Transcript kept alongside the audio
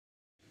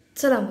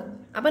चला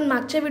मग आपण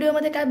मागच्या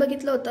व्हिडिओमध्ये काय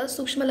बघितलं होतं,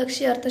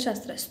 सूक्ष्मलक्षी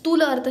अर्थशास्त्र,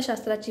 स्थूल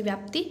अर्थशास्त्राची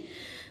व्याप्ती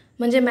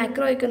म्हणजे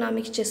मॅक्रो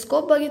इकॉनॉमिक्सचे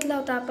स्कोप बघितला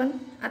होता आपण.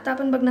 आता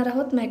आपण बघणार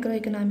आहोत मॅक्रो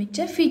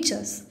इकॉनॉमिक्सचे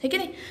फीचर्स, हे की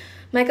नाही.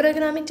 मॅक्रो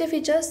इकॉनॉमिक्सचे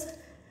फीचर्स,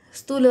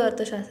 स्थूल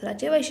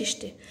अर्थशास्त्राचे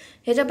वैशिष्ट्ये,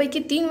 ह्याच्यापैकी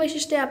 3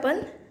 वैशिष्ट्ये आपण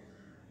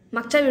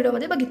मागच्या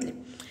व्हिडिओमध्ये बघितली,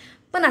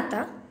 पण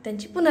आता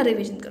त्यांची पुन्हा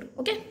रिव्हिजन करू.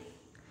 ओके.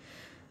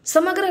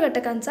 समग्र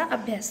घटकांचा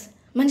अभ्यास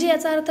म्हणजे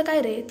याचा अर्थ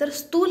काय रे, तर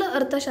स्थूल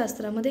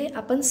अर्थशास्त्रामध्ये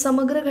आपण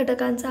समग्र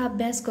घटकांचा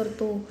अभ्यास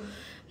करतो.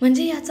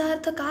 म्हणजे याचा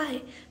अर्थ काय,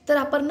 तर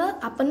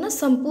आपण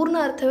संपूर्ण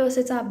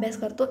अर्थव्यवस्थेचा अभ्यास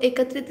करतो,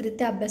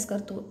 एकत्रितरित्या अभ्यास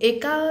करतो.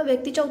 एका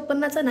व्यक्तीच्या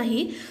उत्पन्नाचा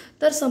नाही,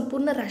 तर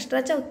संपूर्ण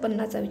राष्ट्राच्या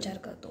उत्पन्नाचा विचार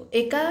करतो.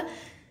 एका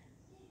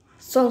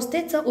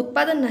संस्थेचं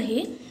उत्पादन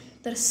नाही,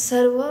 तर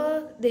सर्व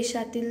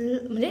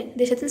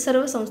देशातील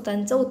सर्व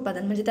संस्थांचं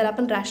उत्पादन, म्हणजे त्याला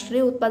आपण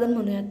राष्ट्रीय उत्पादन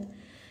म्हणूयात.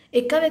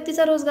 एका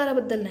व्यक्तीचा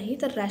रोजगाराबद्दल नाही,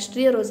 तर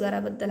राष्ट्रीय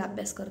रोजगाराबद्दल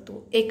अभ्यास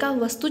करतो. एका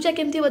वस्तूच्या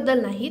किमतीबद्दल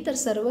नाही, तर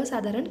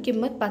सर्वसाधारण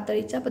किंमत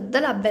पातळीच्या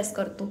बद्दल अभ्यास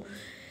करतो.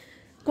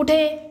 कुठे?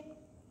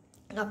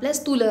 आपल्या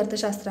स्थूल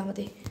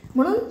अर्थशास्त्रामध्ये.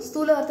 म्हणून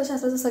स्थूल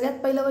अर्थशास्त्राचं सगळ्यात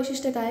पहिलं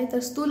वैशिष्ट्य काय, तर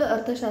स्थूल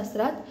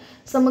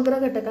अर्थशास्त्रात समग्र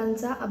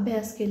घटकांचा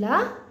अभ्यास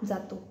केला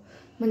जातो.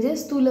 म्हणजे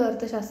स्थूल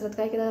अर्थशास्त्रात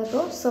काय केला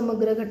जातो,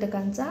 समग्र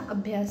घटकांचा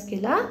अभ्यास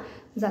केला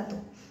जातो.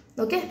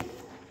 ओके.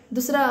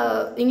 दुसरा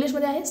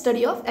इंग्लिशमध्ये आहे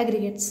study of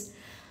ॲग्रिगेट्स.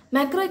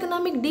 Macro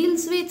economic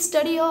deals with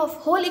study of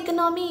hole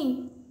economy.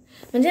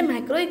 म्हणजे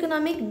मॅक्रो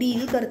इकॉनॉमिक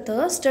डील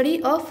करतं स्टडी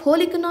ऑफ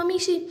होल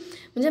इकॉनॉमीशी.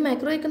 म्हणजे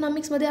मॅक्रो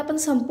इकॉनॉमिक्समध्ये आपण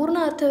संपूर्ण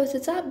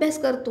अर्थव्यवस्थेचा अभ्यास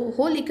करतो,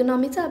 होल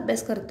इकॉनॉमीचा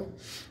अभ्यास करतो.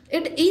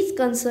 It is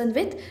concern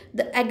with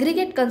the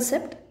aggregate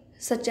concept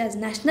such as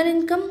national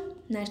income,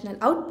 national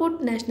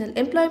output, national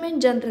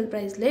employment, general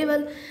price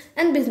level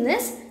and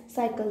business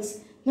cycles.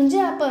 म्हणजे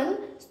आपण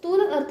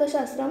स्थूल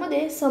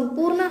अर्थशास्त्रामध्ये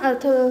संपूर्ण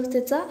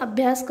अर्थव्यवस्थेचा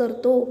अभ्यास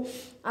करतो.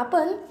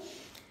 आपण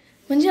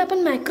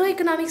मॅक्रो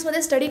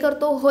इकॉनॉमिक्समध्ये स्टडी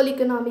करतो hole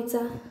इकॉनॉमीचा,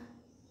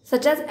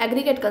 such as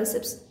aggregate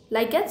concepts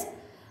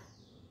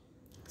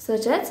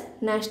such as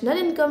national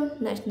income,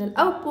 national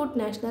output,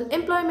 national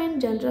employment,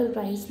 general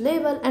price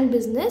level and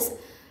business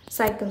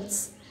cycles.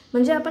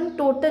 म्हणजे आपण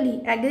टोटली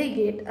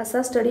ॲग्रिगेट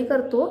असा स्टडी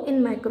करतो in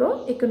macro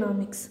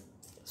economics.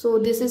 So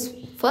this is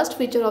first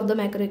feature of the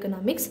macro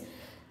economics,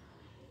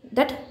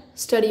 that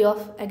study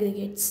of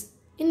ॲग्रिगेट्स.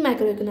 In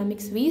macro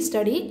economics we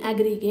study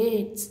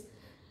ॲग्रिगेट्स.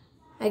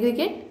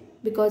 Aggregate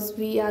because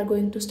we R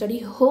going to study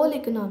hole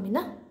economy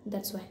ना,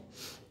 that's why.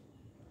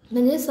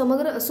 म्हणजे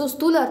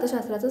स्थूल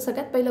अर्थशास्त्राचं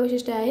सगळ्यात पहिलं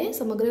वैशिष्ट्य आहे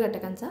समग्र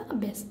घटकांचा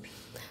अभ्यास.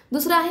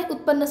 दुसरं आहे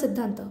उत्पन्न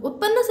सिद्धांत.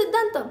 उत्पन्न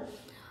सिद्धांत,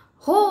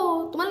 हो,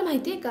 तुम्हाला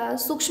माहिती आहे का,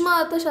 सूक्ष्म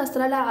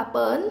अर्थशास्त्राला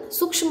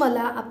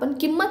आपण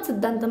किंमत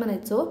सिद्धांत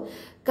म्हणायचो,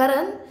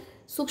 कारण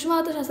सूक्ष्म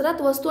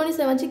अर्थशास्त्रात वस्तू आणि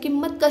सेवांची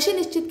किंमत कशी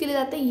निश्चित केली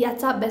जाते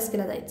याचा अभ्यास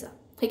केला जायचा,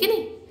 हे की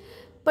नाही.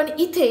 पण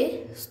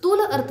इथे स्थूल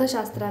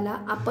अर्थशास्त्राला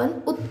आपण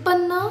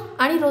उत्पन्न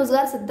आणि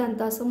रोजगार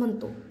सिद्धांत असं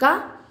म्हणतो. का?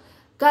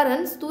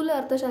 कारण स्थूल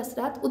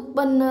अर्थशास्त्रात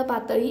उत्पन्न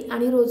पातळी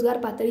आणि रोजगार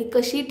पातळी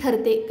कशी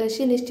ठरते,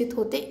 कशी निश्चित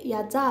होते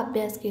याचा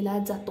अभ्यास केला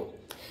जातो.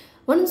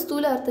 म्हणून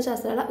स्थूल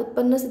अर्थशास्त्राला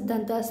उत्पन्न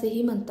सिद्धांत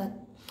असेही म्हणतात.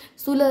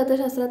 स्थूल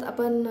अर्थशास्त्रात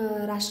आपण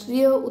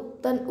राष्ट्रीय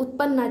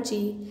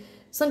उत्पन्नाची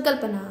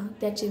संकल्पना,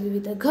 त्याचे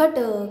विविध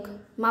घटक,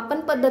 मापन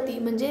पद्धती,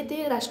 म्हणजे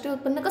ते राष्ट्रीय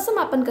उत्पन्न कसं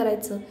मापन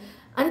करायचं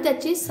आणि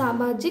त्याची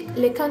सामाजिक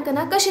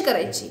लेखांकना कशी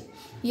करायची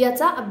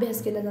याचा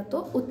अभ्यास केला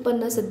जातो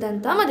उत्पन्न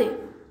सिद्धांतामध्ये.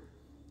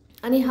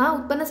 आणि हा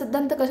उत्पन्न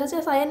सिद्धांत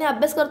कशाच्या सहाय्याने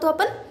अभ्यास करतो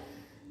आपण,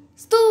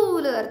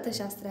 स्थूल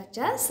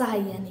अर्थशास्त्राच्या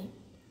सहाय्याने.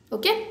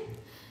 ओके.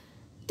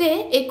 ते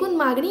एकूण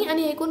मागणी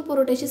आणि एकूण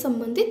पुरवठ्याशी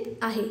संबंधित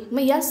आहे.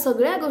 मग या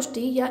सगळ्या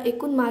गोष्टी या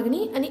एकूण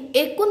मागणी आणि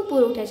एकूण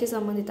पुरवठ्याशी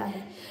संबंधित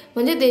आहे.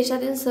 म्हणजे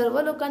देशातील सर्व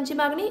लोकांची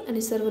मागणी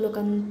आणि सर्व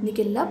लोकांनी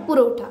केलेला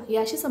पुरवठा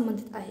याशी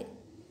संबंधित आहे.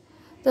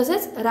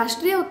 तसेच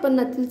राष्ट्रीय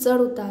उत्पन्नातील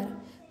चढ उतार,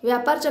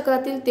 व्यापार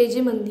चक्रातील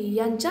तेजी मंदी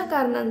यांच्या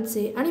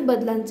कारणांचे आणि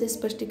बदलांचे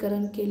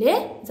स्पष्टीकरण केले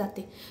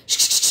जाते.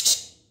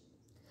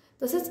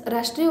 तसेच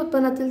राष्ट्रीय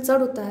उत्पन्नातील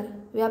चढ उतार,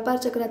 व्यापार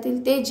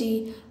चक्रातील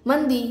तेजी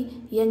मंदी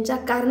यांच्या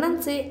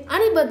कारणांचे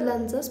आणि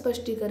बदलांचं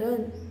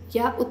स्पष्टीकरण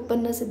या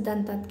उत्पन्न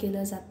सिद्धांतात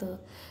केलं जातं.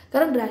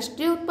 कारण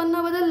राष्ट्रीय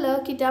उत्पन्न बदललं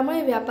की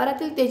त्यामुळे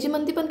व्यापारातील तेजी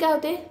मंदी पण काय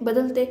होते,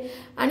 बदलते.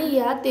 आणि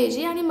या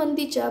तेजी आणि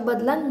मंदीच्या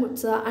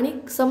बदलांचं आणि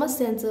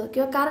समस्यांचं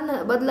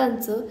किंवा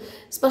बदलांचं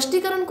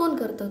स्पष्टीकरण कोण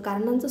करतं,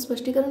 कारणांचं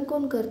स्पष्टीकरण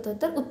कोण करतं,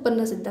 तर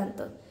उत्पन्न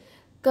सिद्धांत.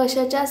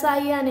 कशाच्या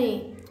सहाय्याने,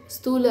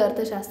 स्थूल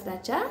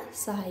अर्थशास्त्राच्या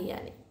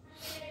सहाय्याने.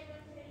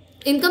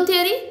 Income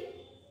theory.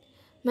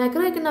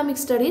 Macro economic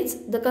studies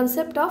the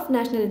concept of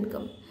national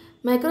income.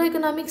 Macro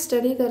economic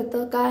study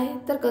करतं काय,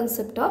 तर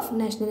concept of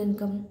national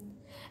income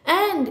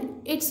and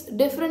it's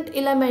different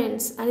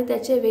elements, आणि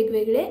त्याचे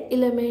वेगवेगळे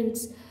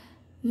इलेमेंट्स,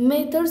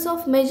 मेथड्स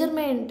ऑफ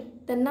मेजरमेंट,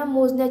 त्यांना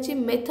मोजण्याची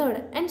मेथड,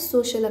 अँड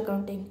सोशल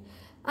अकाउंटिंग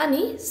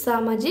आणि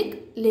सामाजिक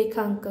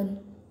लेखांकन.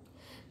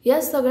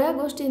 या सगळ्या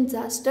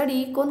गोष्टींचा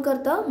स्टडी कोण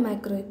करतं,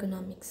 macro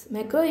economics.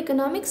 Macro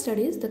economic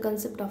studies the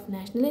concept of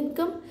national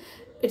income,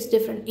 its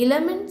different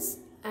elements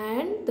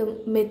and the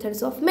methods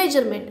of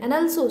measurement and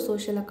also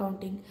social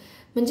accounting.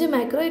 म्हणजे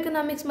मॅक्रो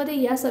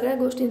इकॉनॉमिक्समध्ये या सगळ्या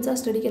गोष्टींचा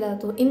स्टडी केला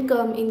जातो.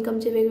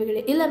 इन्कमचे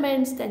वेगवेगळे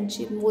एलिमेंट्स,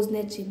 त्यांची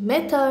मोजण्याची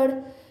मेथड,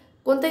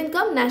 कोणतं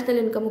इन्कम, नॅशनल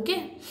इन्कम, ओके,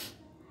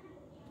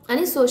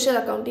 आणि सोशल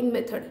अकाउंटिंग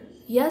मेथड,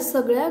 या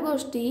सगळ्या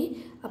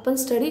गोष्टी आपण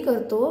स्टडी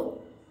करतो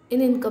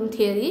in income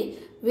theory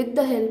with the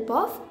help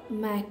of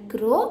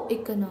macro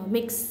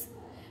economics.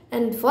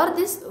 And for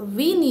this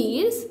we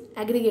needs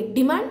aggregate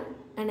demand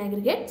and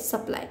aggregate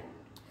supply.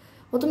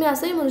 मग तुम्ही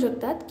असंही म्हणू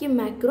शकतात की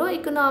macro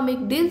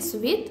economic deals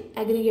with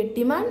aggregate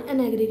demand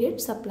and aggregate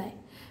supply.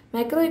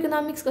 Macro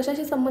economics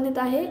कशाशी संबंधित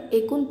आहे?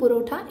 एकूण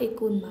पुरवठा,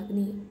 एकूण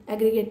मागणी,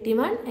 aggregate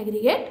demand,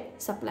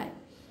 aggregate supply.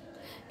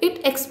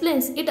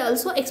 It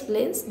also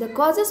explains the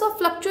causes of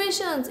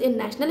fluctuations in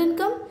national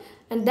income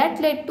and that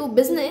led to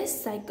business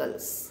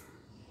cycles.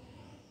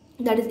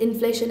 That is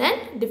inflation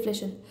and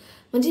deflation.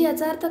 म्हणजे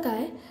याचा अर्थ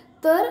काय?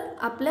 तर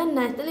आपल्या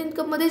नॅशनल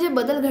इन्कममध्ये जे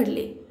बदल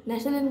घडले,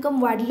 नॅशनल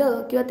इन्कम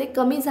वाढलं किंवा ते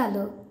कमी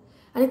झालं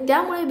आणि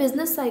त्यामुळे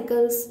बिझनेस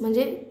सायकल्स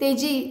म्हणजे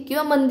तेजी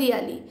किंवा मंदी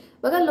आली.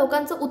 बघा,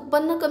 लोकांचं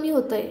उत्पन्न कमी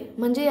होतं आहे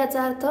म्हणजे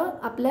याचा अर्थ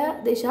आपल्या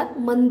देशात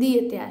मंदी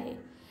येते आहे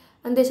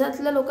आणि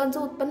देशातल्या लोकांचं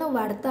उत्पन्न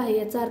वाढतं आहे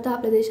याचा अर्थ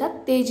आपल्या देशात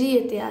तेजी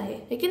येते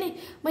आहे की नाही.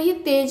 मग ही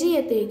तेजी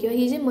येते किंवा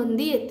ही जी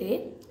मंदी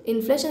येते,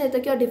 इन्फ्लेशन येतं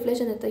किंवा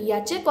डिफ्लेशन येतं,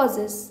 याचे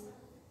कॉजेस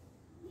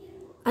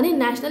आणि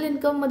नॅशनल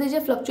इन्कममध्ये जे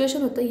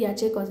फ्लक्च्युएशन होतं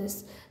याचे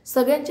कॉजेस,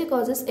 सगळ्यांचे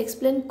कॉजेस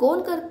एक्सप्लेन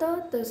कोण करतं?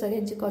 तर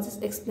सगळ्यांचे कॉजेस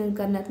एक्सप्लेन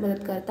करण्यात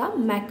मदत करता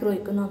मॅक्रो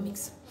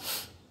इकॉनॉमिक्स.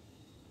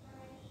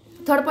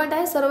 थर्ड पॉईंट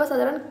आहे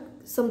सर्वसाधारण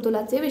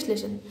समतोलाचे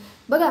विश्लेषण.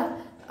 बघा,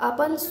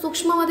 आपण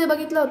सूक्ष्ममध्ये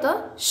बघितलं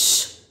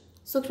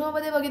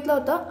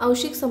होतं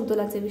आंशिक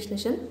समतोलाचे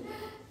विश्लेषण.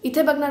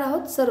 इथे बघणार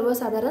आहोत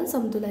सर्वसाधारण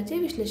समतोलाचे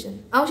विश्लेषण.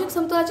 आंशिक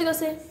समतोलाचे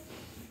कसे?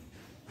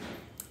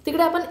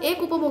 तिकडे आपण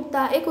एक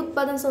उपभोक्ता, एक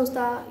उत्पादन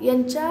संस्था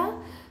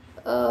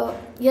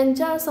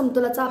यांच्या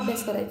समतोलाचा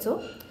अभ्यास करायचो.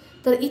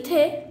 तर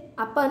इथे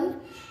आपण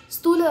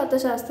स्थूल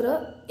अर्थशास्त्र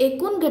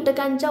एकूण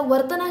घटकांच्या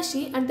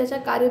वर्तनाशी आणि त्याच्या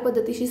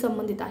कार्यपद्धतीशी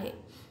संबंधित आहे.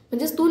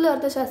 म्हणजे स्थूल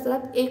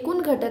अर्थशास्त्रात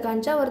एकूण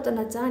घटकांच्या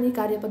वर्तनाचा आणि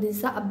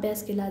कार्यपद्धतीचा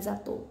अभ्यास केला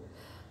जातो.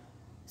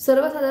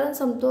 सर्वसाधारण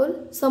समतोल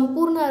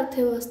संपूर्ण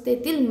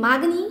अर्थव्यवस्थेतील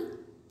मागणी,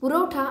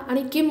 पुरवठा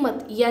आणि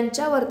किंमत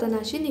यांच्या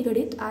वर्तनाशी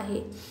निगडीत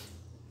आहे.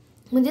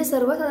 म्हणजे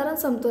सर्वसाधारण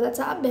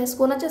समतोलाचा अभ्यास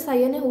कोणाच्या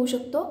साहाय्याने होऊ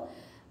शकतो?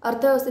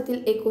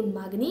 अर्थव्यवस्थेतील एकूण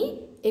मागणी,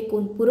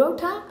 एकूण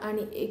पुरवठा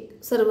आणि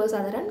एक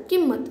सर्वसाधारण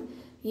किंमत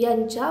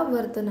यांच्या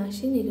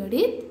वर्तनाशी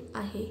निगडीत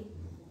आहे.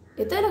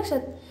 येतंय लक्षात?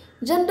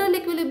 General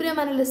equilibrium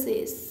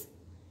analysis.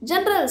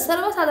 जनरल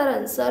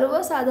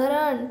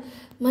सर्वसाधारण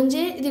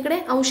म्हणजे तिकडे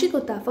आंशिक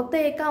होता, फक्त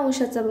एका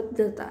अंशाचा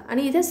बद्दल होता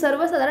आणि इथे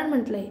सर्वसाधारण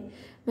म्हटलं आहे.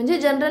 म्हणजे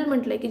जनरल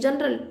म्हटलं आहे की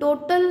जनरल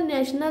टोटल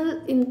नॅशनल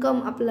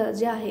इन्कम आपलं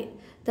जे आहे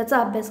त्याचा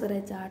अभ्यास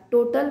करायचा,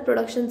 टोटल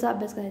प्रोडक्शनचा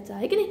अभ्यास करायचा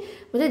आहे की नाही.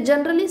 म्हणजे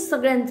जनरली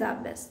सगळ्यांचा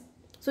अभ्यास.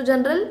 So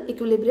general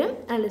equilibrium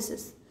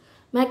analysis.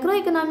 Macro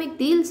economic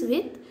deals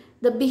with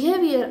the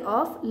behaviour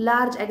of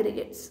large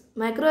ॲग्रिगेट्स.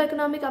 Macro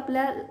economic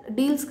आपल्या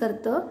डील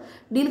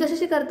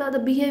कशाशी करतं? The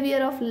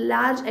behaviour of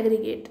large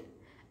aggregate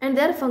and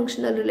there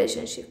functional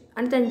relationship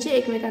आणि त्यांचे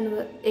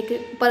एकमेकांवर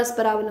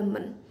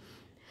परस्परावलंबन.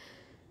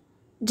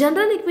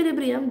 General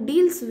equilibrium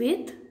deals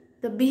with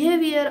the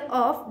behaviour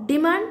of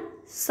demand,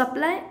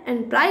 supply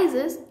and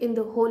prices in the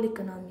hole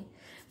economy.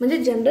 म्हणजे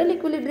general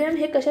equilibrium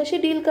हे कशाशी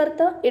deal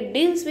करतं? It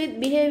deals with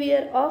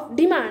behaviour of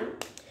demand,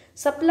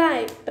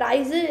 supply,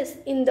 prices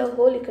in the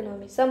hole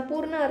economy.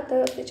 संपूर्ण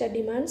अर्थव्यवस्थेच्या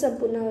demand,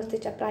 संपूर्ण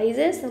अर्थव्यवस्थेच्या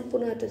prices,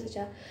 संपूर्ण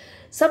अर्थव्यवस्थेच्या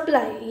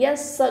सप्लाय या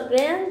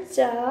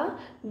सगळ्यांच्या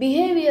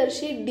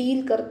बिहेवियरशी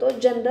डील करतो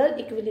general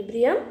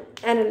equilibrium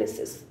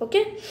analysis.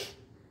 Okay.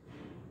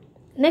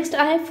 Next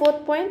आहे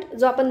फोर्थ पॉईंट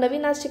जो आपण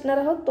नवीन आज शिकणार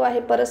आहोत, तो आहे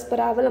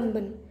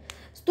परस्परावलंबन.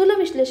 स्थूल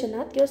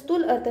विश्लेषणात किंवा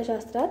स्थूल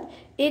अर्थशास्त्रात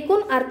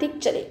एकूण आर्थिक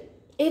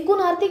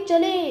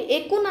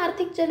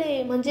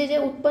चले म्हणजे जे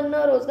उत्पन्न,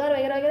 रोजगार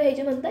वगैरे वगैरे हे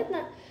जे म्हणतात ना,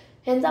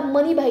 ह्यांचा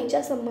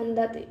मनीभाईच्या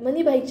संबंधात आहे,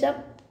 मनीभाईच्या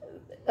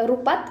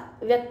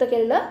रूपात व्यक्त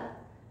केलेलं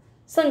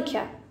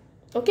संख्या.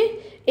 ओके.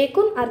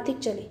 एकूण आर्थिक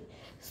चले.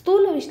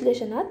 स्थूल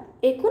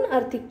विश्लेषणात एकूण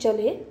आर्थिक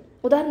चले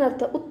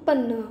उदाहरणार्थ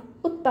उत्पन्न,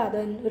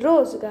 उत्पादन,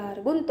 रोजगार,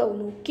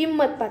 गुंतवणूक,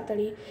 किंमत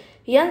पातळी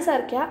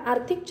यांसारख्या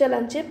आर्थिक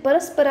चलांचे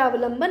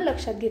परस्परावलंबन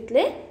लक्षात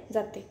घेतले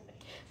जाते.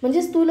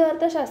 म्हणजे स्थूल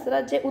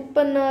अर्थशास्त्रात जे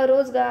उत्पन्न,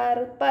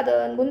 रोजगार,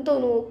 उत्पादन,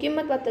 गुंतवणूक,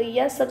 किंमत पातळी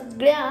या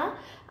सगळ्या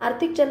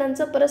आर्थिक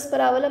चलांचं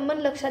परस्परावलंबन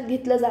लक्षात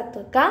घेतलं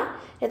जातं. का?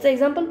 याचं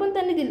एक्झाम्पल पण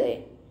त्यांनी दिलं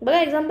आहे. बघा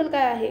एक्झाम्पल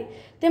काय आहे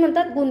ते.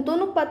 म्हणतात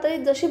गुंतवणूक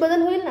पातळीत जशी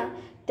बदल होईल ना,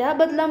 त्या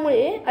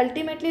बदलामुळे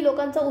अल्टिमेटली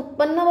लोकांचं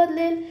उत्पन्न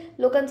बदलेल,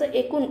 लोकांचं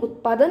एकूण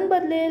उत्पादन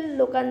बदलेल,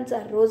 लोकांचा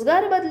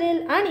रोजगार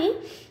बदलेल आणि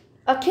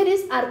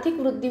अखेरीस आर्थिक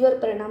वृद्धीवर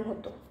परिणाम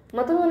होतो.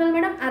 मग तुम्ही म्हणाल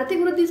मॅडम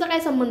आर्थिक वृद्धीचा काय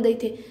संबंध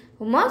इथे?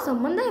 मग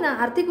संबंध आहे ना.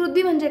 आर्थिक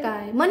वृद्धी म्हणजे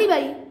काय?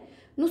 मनीबाई.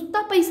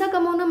 नुसता पैसा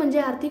कमवणं म्हणजे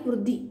आर्थिक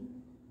वृद्धी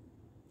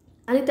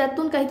आणि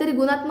त्यातून काहीतरी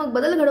गुणात्मक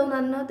बदल घडवून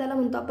आणणं त्याला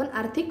म्हणतो आपण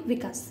आर्थिक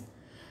विकास.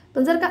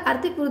 पण जर का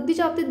आर्थिक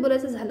वृद्धीच्या बाबतीत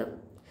बोलायचं झालं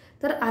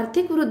तर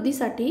आर्थिक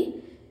वृद्धीसाठी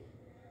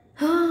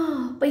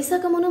पैसा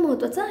कमवणं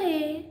महत्त्वाचं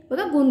आहे.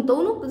 बघा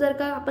गुंतवणूक जर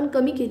का आपण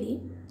कमी केली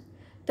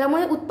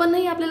त्यामुळे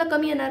उत्पन्नही आपल्याला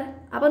कमी येणार,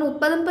 आपण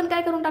उत्पादन पण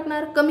काय करून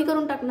टाकणार? कमी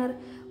करून टाकणार.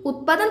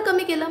 उत्पादन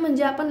कमी केलं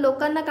म्हणजे आपण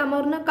लोकांना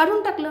कामावरनं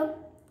काढून टाकलं,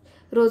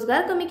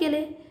 रोजगार कमी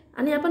केले,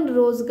 आणि आपण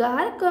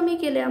रोजगार कमी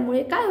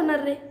केल्यामुळे काय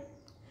होणार रे,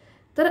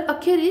 तर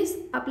अखेरीस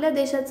आपल्या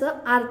देशाचं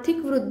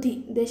आर्थिक वृद्धी,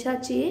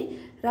 देशाची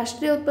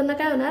राष्ट्रीय उत्पन्न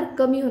काय होणार,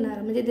 कमी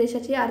होणार, म्हणजे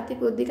देशाची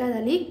आर्थिक वृद्धी काय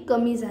झाली,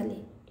 कमी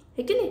झाली,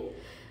 हे की नाही.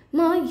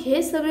 मग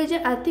हे सगळे जे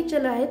आर्थिक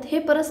चल आहेत हे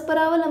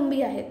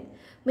परस्परावलंबी आहेत.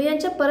 मग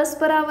यांच्या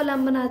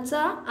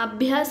परस्परावलंबनाचा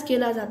अभ्यास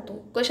केला जातो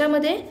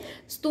कशामध्ये,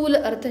 स्थूल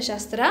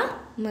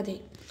अर्थशास्त्रामध्ये.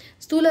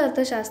 स्थूल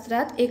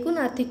अर्थशास्त्रात एकूण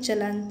आर्थिक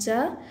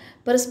चलांचा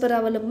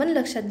परस्परावलंबन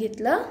लक्षात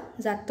घेतलं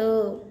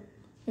जातं.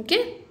 Okay.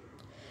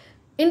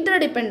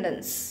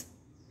 Interdependence.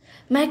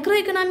 Macro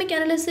economic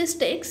analysis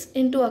text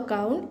into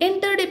account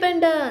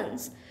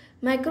interdependence.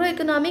 Macro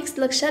economics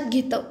लक्षात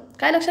घेतं,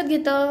 काय लक्षात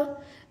घेतं,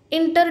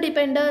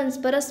 interdependence,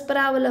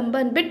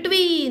 परस्परावलंबन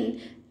between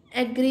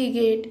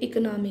aggregate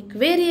economic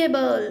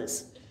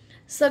variables.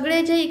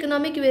 सगळे जे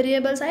इकॉनॉमिक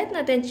व्हेरिएबल्स आहेत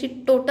ना त्यांची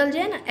टोटल जे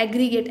आहे ना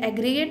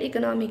aggregate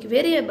economic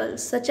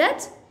variables such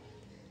as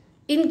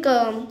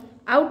income,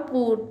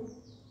 output,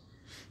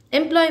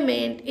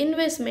 employment,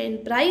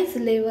 investment, price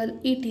level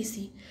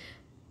ETC.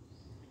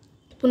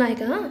 पुन्हा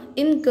ऐका हां,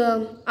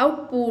 income,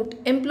 output,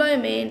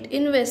 employment,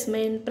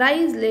 investment,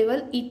 price level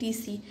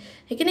ETC,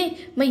 हे की नाही.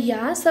 मग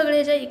या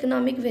सगळे ज्या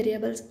इकॉनॉमिक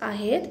व्हेरिएबल्स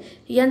आहेत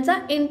यांचा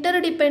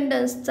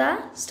इंटरडिपेंडन्सचा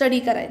स्टडी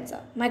करायचा.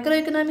 मायक्रो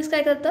इकॉनॉमिक्स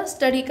काय करतं,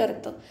 स्टडी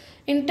करतं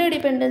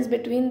interdependence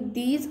between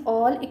these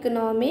all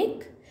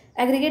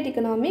aggregate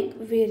economic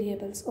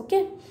variables.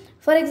 Okay.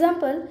 For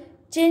example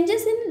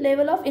changes in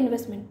level of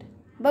investment.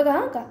 बघा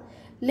हां का,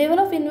 लेवल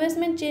ऑफ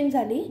इन्व्हेस्टमेंट चेंज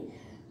झाली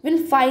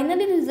will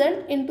finally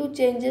result in to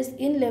changes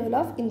in level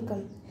of income.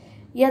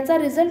 याचा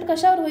result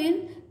कशावर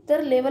होईल,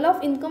 तर level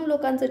of income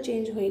लोकांचं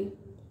change होईल.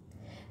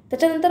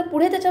 त्याच्यानंतर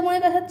पुढे त्याच्यामुळे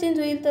कशात चेंज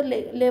होईल, तर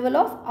लेवल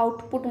ऑफ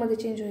आउटपुटमध्ये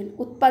चेंज होईल.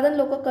 उत्पादन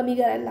लोक कमी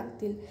करायला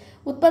लागतील.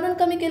 उत्पादन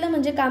कमी केलं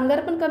म्हणजे कामगार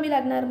पण कमी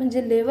लागणार,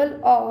 म्हणजे लेवल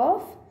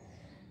ऑफ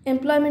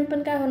एम्प्लॉयमेंट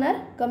पण काय होणार,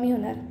 कमी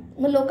होणार.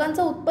 मग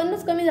लोकांचं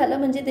उत्पन्नच कमी झालं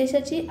म्हणजे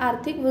देशाची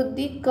आर्थिक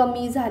वृद्धी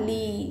कमी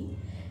झाली,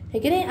 हे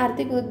की नाही.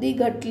 आर्थिक वृद्धी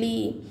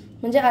घटली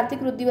म्हणजे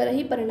आर्थिक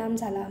वृद्धीवरही परिणाम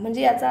झाला.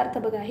 म्हणजे याचा अर्थ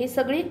बघा, हे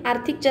सगळी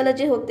आर्थिक चल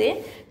जे होते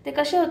ते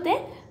कसे होते,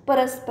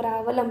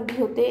 परस्परावलंबी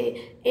होते,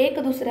 एक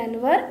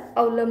दुसऱ्यांवर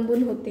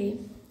अवलंबून होते,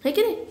 है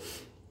की नाही.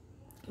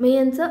 मग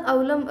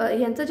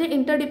यांचं जे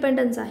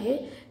इंटरडिपेंडन्स आहे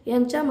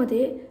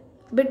यांच्यामध्ये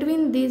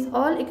between these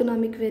all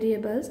economic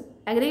variables,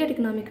 aggregate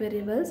economic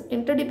variables,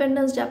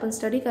 interdependence जे आपण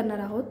स्टडी करणार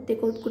आहोत ते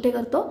कुठे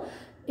करतो,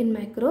 इन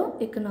मॅक्रो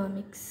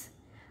इकॉनॉमिक्स.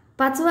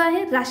 पाचवं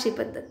आहे राशी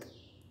पद्धत.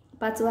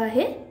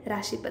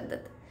 राशी पद्धत.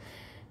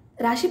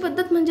 राशी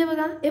पद्धत म्हणजे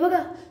बघा, हे बघा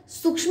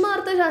सूक्ष्म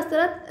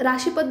अर्थशास्त्रात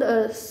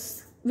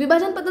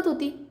विभाजन पद्धत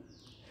होती,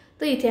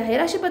 तर इथे आहे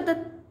राशी पद्धत.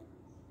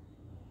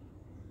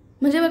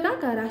 म्हणजे बघा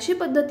का, राशी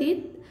पद्धतीत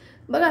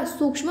बघा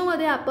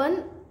सूक्ष्ममध्ये आपण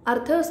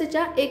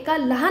अर्थव्यवस्थेच्या एका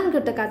लहान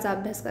घटकाचा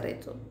अभ्यास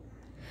करायचो,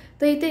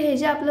 तर इथे हे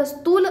जे आपलं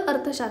स्थूल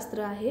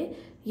अर्थशास्त्र आहे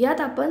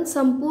यात आपण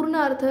संपूर्ण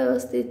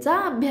अर्थव्यवस्थेचा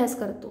अभ्यास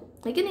करतो,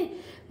 है की नाही.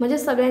 म्हणजे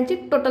सगळ्यांची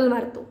टोटल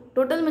मारतो.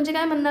 टोटल म्हणजे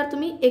काय म्हणणार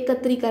तुम्ही,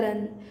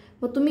 एकत्रीकरण.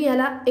 मग तुम्ही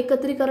याला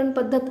एकत्रीकरण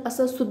पद्धत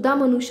असं सुद्धा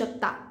म्हणू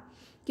शकता,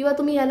 किंवा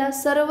तुम्ही याला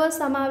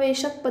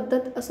सर्वसमावेशक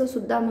पद्धत असं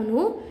सुद्धा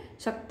म्हणू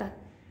शकतात.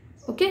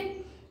 ओके.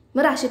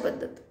 मग राशी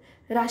पद्धत.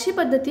 राशी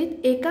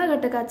पद्धतीत एका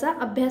घटकाचा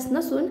अभ्यास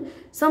नसून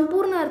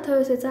संपूर्ण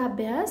अर्थव्यवस्थेचा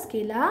अभ्यास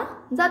केला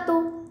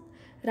जातो.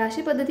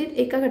 राशी पद्धतीत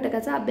एका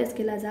घटकाचा अभ्यास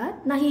केला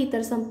जात नाही,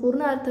 तर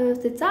संपूर्ण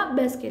अर्थव्यवस्थेचा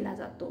अभ्यास केला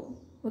जातो.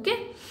 ओके.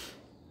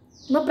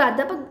 मग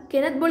प्राध्यापक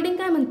केनेथ बोल्डिंग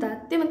काय म्हणतात,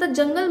 ते म्हणतात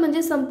जंगल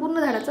म्हणजे संपूर्ण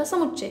झाडाचा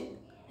समुच्चय,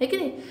 है की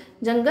नाही.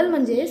 जंगल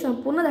म्हणजे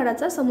संपूर्ण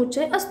झाडाचा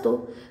समुच्चय असतो,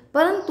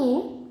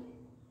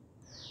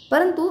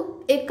 परंतु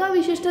एका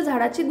विशिष्ट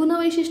झाडाची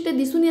गुणवैशिष्ट्ये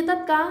दिसून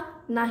येतात का,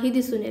 नाही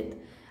दिसून येत.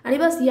 आणि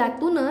बस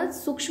यातूनच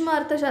सूक्ष्म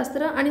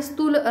अर्थशास्त्र आणि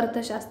स्थूल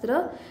अर्थशास्त्र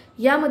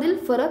यामधील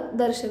फरक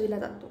दर्शविला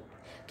जातो.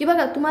 की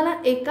बघा, तुम्हाला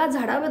एका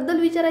झाडाबद्दल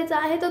विचारायचं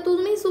आहे तर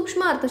तुम्ही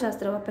सूक्ष्म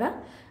अर्थशास्त्र वापरा,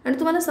 आणि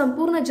तुम्हाला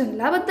संपूर्ण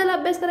जंगलाबद्दल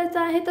अभ्यास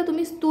करायचा आहे तर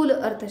तुम्ही स्थूल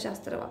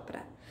अर्थशास्त्र वापरा.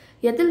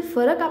 यातील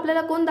फरक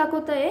आपल्याला कोण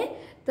दाखवतं आहे,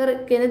 तर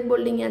केनेथ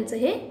बोल्डिंग यांचं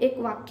हे एक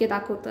वाक्य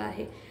दाखवतं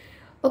आहे.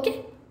 ओके.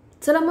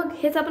 चला मग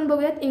हेच आपण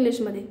बघूयात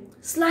इंग्लिशमध्ये.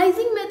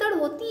 स्लायझिंग मेथड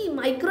होती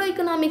मायक्रो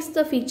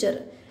इकॉनॉमिक्सचं फीचर.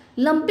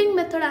 लंपिंग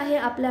मेथड आहे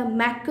आपल्या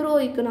macro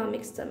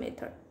इकॉनॉमिक्सचं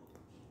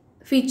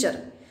feature.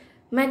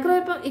 Macro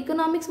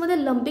इकॉनॉमिक्समध्ये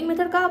lumping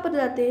method का वापरली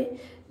जाते,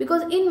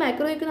 because in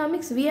macro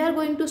economics we R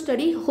going to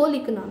study hole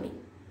economy.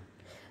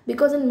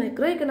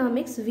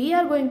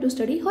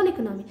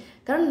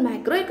 कारण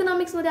मॅक्रो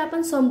इकॉनॉमिक्समध्ये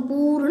आपण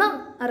संपूर्ण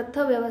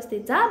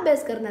अर्थव्यवस्थेचा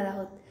अभ्यास करणार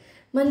आहोत.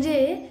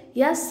 म्हणजे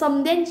या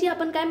समद्यांची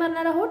आपण काय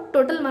मारणार आहोत,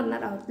 टोटल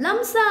मारणार आहोत.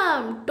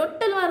 लमसम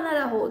टोटल मारणार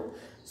आहोत.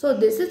 So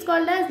this is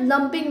called as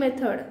lumping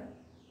method.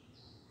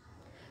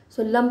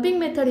 So lumping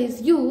method is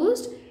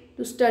used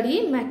to study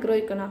macro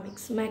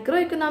economics. Macro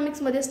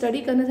इकॉनॉमिक्समध्ये study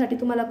करण्यासाठी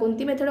तुम्हाला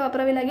कोणती मेथड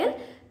वापरावी लागेल,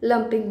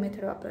 लंपिंग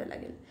मेथड वापरावी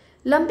लागेल.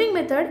 Lumping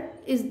method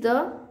is the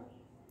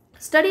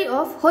study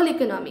of hole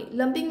economy.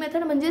 Lumping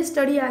method म्हणजे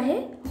study आहे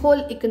hole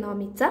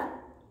इकॉनॉमीचा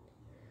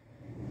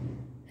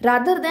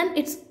rather than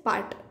it's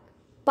part.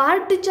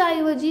 पार्टच्या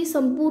ऐवजी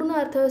संपूर्ण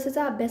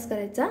अर्थव्यवस्थेचा अभ्यास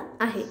करायचा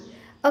आहे.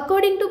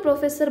 अकॉर्डिंग टू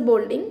प्रोफेसर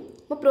बोल्डिंग,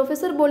 मग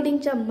प्रोफेसर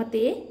बोल्डिंगच्या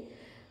मते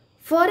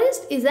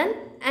forest is an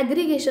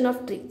ॲग्रिगेशन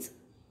of trees.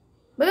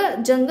 बघा,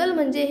 जंगल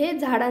म्हणजे हे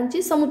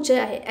झाडांची समुच्चय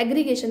आहे,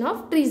 ॲग्रिगेशन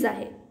ऑफ ट्रीज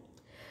आहे.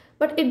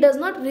 But it does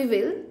not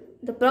reveal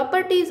the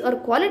properties और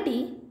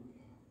quality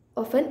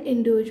of N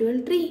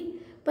individual tree.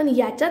 पण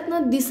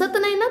याच्यातनं दिसत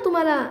नाही ना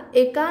तुम्हाला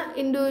एका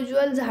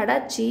इंडिव्हिज्युअल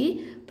झाडाची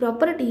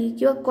प्रॉपर्टी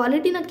किंवा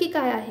क्वालिटी नक्की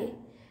काय आहे,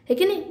 हे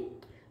की नाही.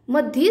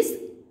 मग this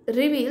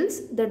रिव्हील्स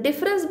the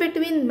difference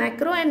between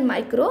macro and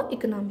micro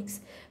economics.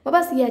 मग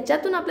बस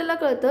याच्यातून आपल्याला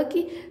कळतं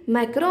की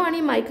मॅक्रो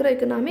आणि मायक्रो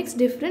इकॉनॉमिक्स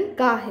डिफरंट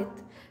का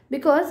आहेत.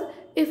 Because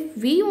if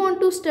we want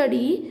to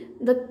study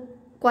the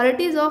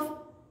qualities of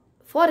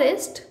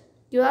forest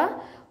किंवा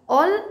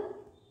all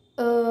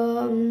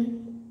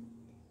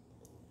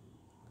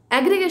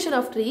ॲग्रिगेशन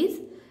of trees,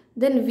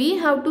 then we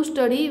have to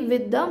study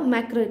with the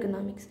macro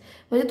economics.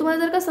 म्हणजे तुम्हाला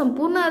जर का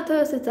संपूर्ण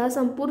अर्थव्यवस्थेचा,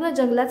 संपूर्ण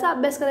जंगलाचा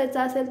अभ्यास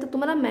करायचा असेल तर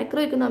तुम्हाला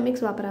मॅक्रो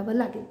इकॉनॉमिक्स वापरावं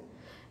लागेल.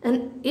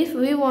 And if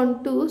we want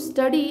to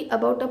study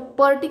about a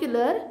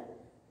particular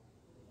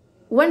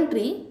one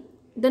tree,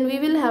 then we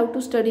will have to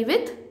study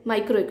with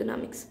micro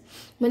economics.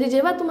 म्हणजे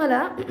जेव्हा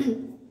तुम्हाला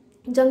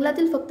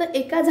जंगलातील फक्त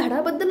एका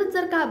झाडाबद्दलच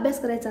जर का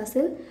अभ्यास करायचा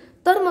असेल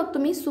तर मग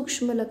तुम्ही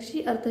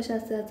सूक्ष्मलक्षी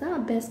अर्थशास्त्राचा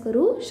अभ्यास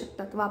करू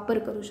शकतात, वापर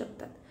करू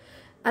शकतात.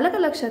 आलं का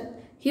लक्षात.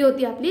 ही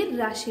होती आपली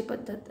राशी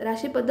पद्धत.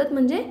 राशी पद्धत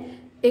म्हणजे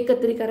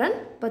एकत्रीकरण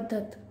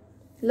पद्धत,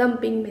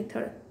 lumping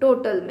method,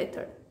 total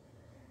method.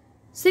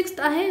 6th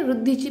आहे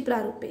वृद्धीची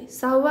प्रारूपे.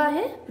 6वं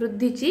आहे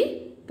वृद्धीची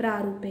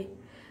प्रारूपे.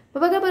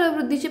 मग बघा बरं,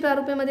 वृद्धीची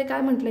प्रारूपेमध्ये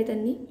काय म्हटलंय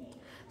त्यांनी.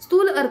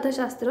 स्थूल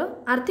अर्थशास्त्र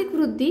आर्थिक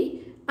वृद्धी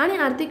आणि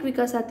आर्थिक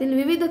विकासातील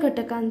विविध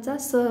घटकांचा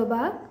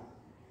सहभाग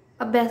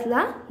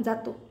अभ्यासला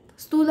जातो.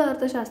 स्थूल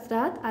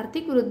अर्थशास्त्रात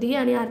आर्थिक वृद्धी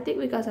आणि आर्थिक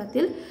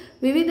विकासातील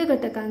विविध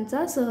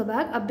घटकांचा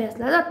सहभाग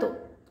अभ्यासला जातो.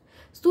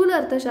 स्थूल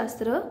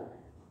अर्थशास्त्र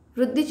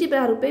वृद्धीची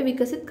प्रारूपे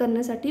विकसित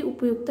करण्यासाठी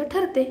उपयुक्त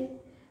ठरते.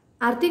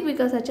 आर्थिक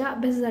विकासाच्या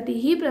अभ्यासासाठी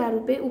ही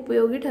प्रारूपे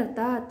उपयोगी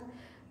ठरतात.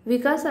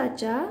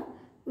 विकासाच्या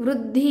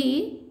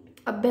वृद्धी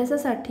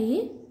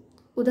अभ्यासासाठी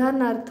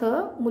उदाहरणार्थ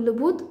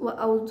मूलभूत व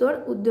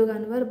अवजड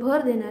उद्योगांवर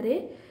भर देणारे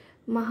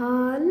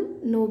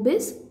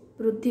महालनोबिस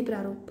वृद्धी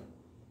प्रारूप.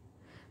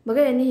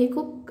 बघा, यांनी हे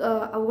खूप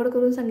अवघड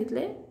करून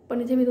सांगितले,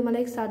 पण इथे मी तुम्हाला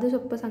एक साधं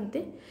सोपं सांगते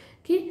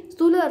की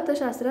स्थूल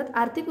अर्थशास्त्रात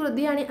आर्थिक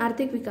वृद्धी आणि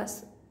आर्थिक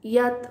विकास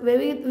यात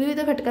विविध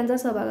घटकांचा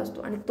सहभाग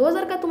असतो. आणि तो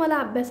जर का तुम्हाला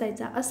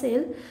अभ्यासायचा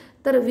असेल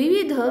तर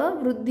विविध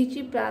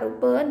वृद्धीची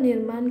प्रारूपं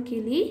निर्माण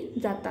केली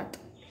जातात.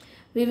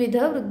 विविध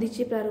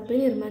वृद्धीची प्रारूपे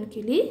निर्माण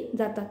केली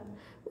जातात.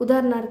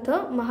 उदाहरणार्थ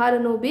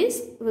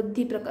महालनोबिस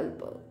वृद्धी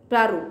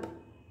प्रारूप.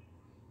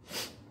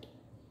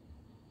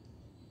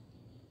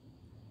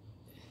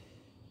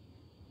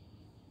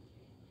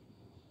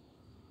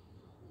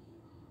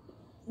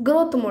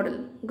 ग्रोथ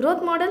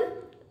मॉडेल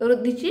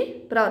वृद्धीची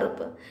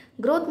प्रारूप.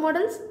 ग्रोथ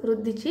मॉडेल्स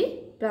वृद्धीची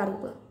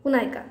प्रारूप.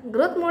 पुन्हा ऐका,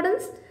 ग्रोथ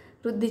मॉडेल्स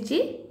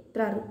वृद्धीची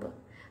प्रारूप.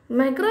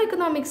 Macro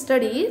economic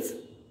studies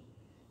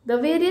the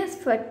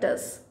various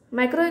factors.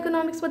 Macro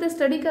इकॉनॉमिक्समध्ये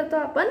study करतो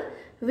आपण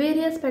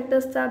व्हेरियस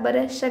फॅक्टर्सचा,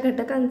 बऱ्याचशा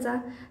घटकांचा,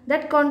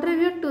 that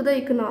contribute to the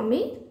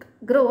economic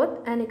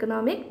growth and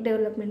economic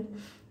development,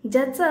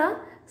 ज्याचा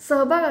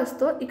सहभाग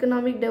असतो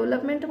इकॉनॉमिक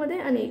डेव्हलपमेंटमध्ये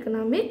आणि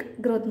इकॉनॉमिक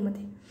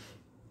ग्रोथमध्ये.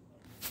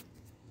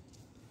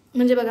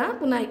 म्हणजे बघा,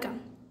 पुन्हा ऐका,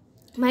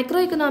 micro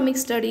economic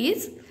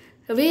studies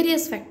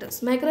various factors.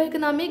 Micro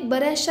economic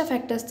बऱ्याचशा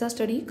फॅक्टर्सचा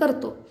स्टडी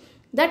करतो,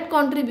 दॅट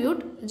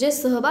कॉन्ट्रीब्यूट, जे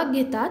सहभाग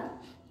घेतात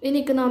in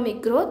economic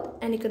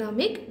growth and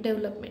economic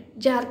development,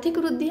 जे आर्थिक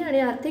वृद्धी आणि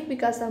आर्थिक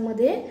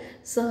विकासामध्ये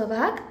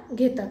सहभाग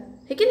घेतात,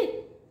 हे की नाही.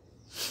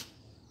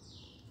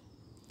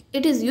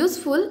 It is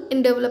useful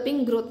in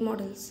developing growth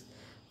models.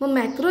 मग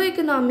मॅक्रो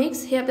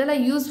इकॉनॉमिक्स हे आपल्याला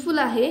युजफुल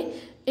आहे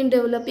in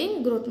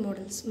developing growth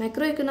models.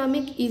 Macro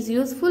economic is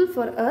useful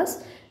for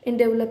us in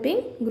developing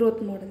growth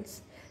models.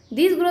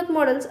 These growth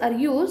models are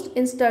used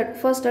in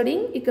for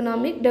studying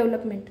economic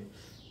development.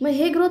 मग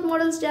हे growth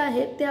models जे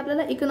आहेत ते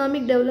आपल्याला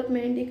economic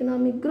development,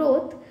 economic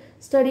growth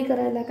study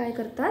करायला काय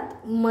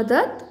करतात,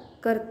 मदत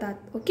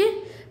करतात. Okay.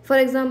 For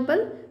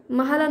example,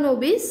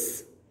 Mahalanobis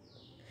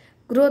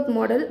growth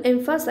model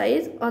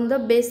emphasise on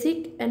the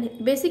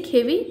basic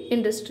heavy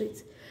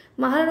industries.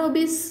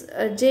 Mahalanobis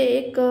जे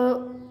एक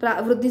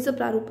वृद्धीचं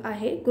प्रारूप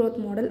आहे, ग्रोथ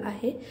मॉडेल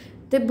आहे,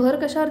 ते भर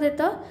कशावर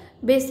देतं,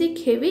 बेसिक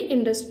हेवी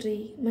इंडस्ट्री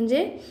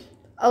म्हणजे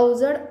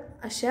अवजड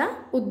अशा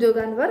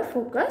उद्योगांवर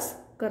फोकस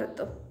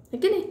करतं, है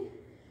की नाही.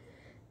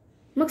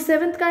 मग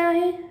 7th काय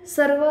आहे,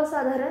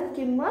 सर्वसाधारण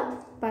किंमत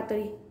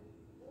पातळी.